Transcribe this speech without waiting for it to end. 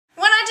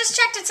just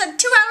checked, it said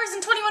 2 hours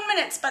and 21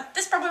 minutes, but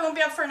this probably won't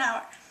be up for an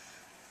hour.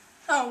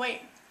 Oh,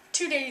 wait.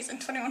 2 days and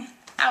 21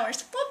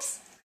 hours. Whoops.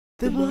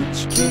 The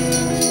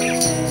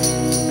Munchkym.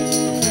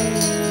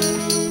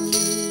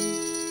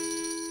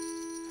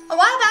 A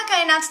while back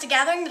I announced a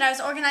gathering that I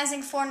was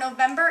organizing for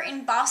November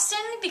in Boston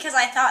because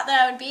I thought that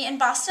I would be in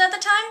Boston at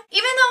the time.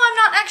 Even though I'm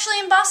not actually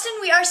in Boston,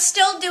 we are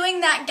still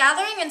doing that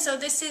gathering, and so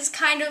this is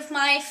kind of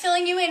my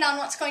filling you in on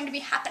what's going to be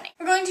happening.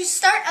 We're going to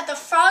start at the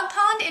Frog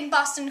Pond in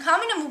Boston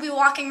Common, and we'll be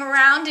walking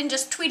around and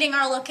just tweeting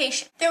our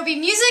location. There will be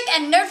music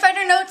and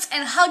Nerdfighter notes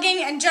and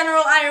hugging and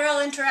general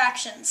IRL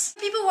interactions.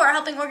 People who are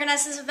helping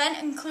organize this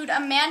event include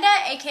Amanda,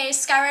 aka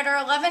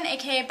Skyrider11,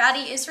 aka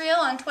Batty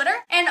Israel on Twitter,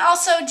 and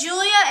also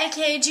Julia,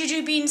 aka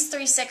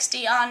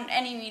JujuBeans360 on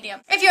any medium.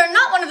 If you're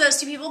not one of those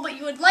two people but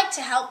you would like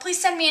to help, please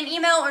send me an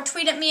email or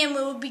tweet at me and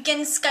we will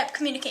begin Skype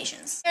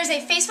communications. There's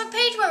a Facebook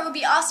page where it would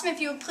be awesome if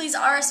you would please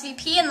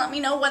RSVP and let me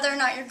know whether or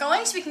not you're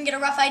going so we can get a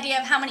rough idea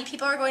of how many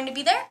people are going to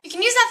be there. You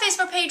can use that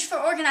Facebook page for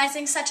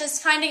organizing, such as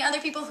finding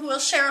other people who will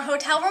share a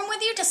hotel room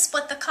with you to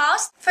split the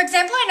cost. For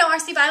example, I know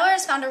Arsey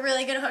has found a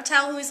really good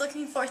hotel who is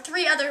looking for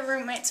 3 other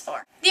roommates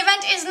for. The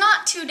event is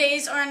not 2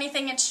 days or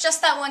anything, it's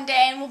just that one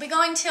day, and we'll be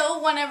going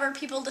till whenever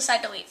people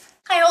decide to leave.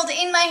 I hold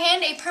in my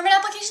hand a permit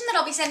application that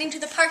I'll be sending to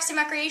the Parks and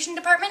Recreation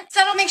Department,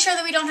 so that'll make sure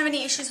that we don't have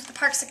any issues with the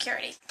park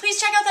security.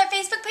 Please check out that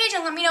Facebook page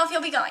and let me know if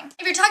you'll be going.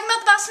 If you're talking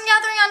about the Boston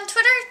Gathering on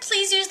Twitter,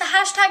 please use the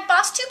hashtag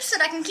Bostube so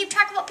that I can keep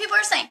track of what people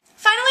are saying.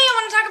 Finally, I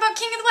want to talk about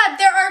King of the Web.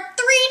 There are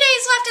 3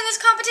 days left in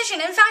this competition.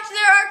 In fact,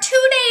 there are 2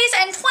 days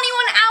and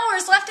 21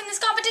 hours left in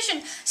this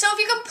competition. So if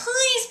you could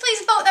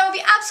please vote, that would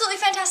be absolutely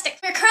fantastic.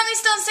 We're currently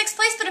still in 6th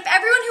place, but if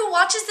everyone who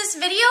watches this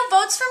video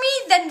votes for me,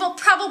 then we'll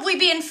probably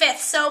be in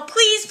 5th. So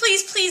please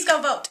go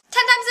vote.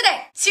 10 times a day.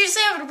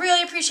 Seriously, I would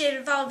really appreciate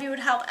it if all of you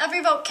would help.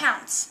 Every vote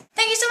counts.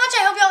 Thank you so much.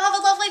 I hope you all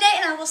have a lovely day,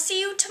 and I will see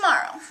you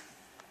tomorrow.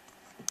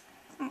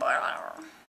 Bye.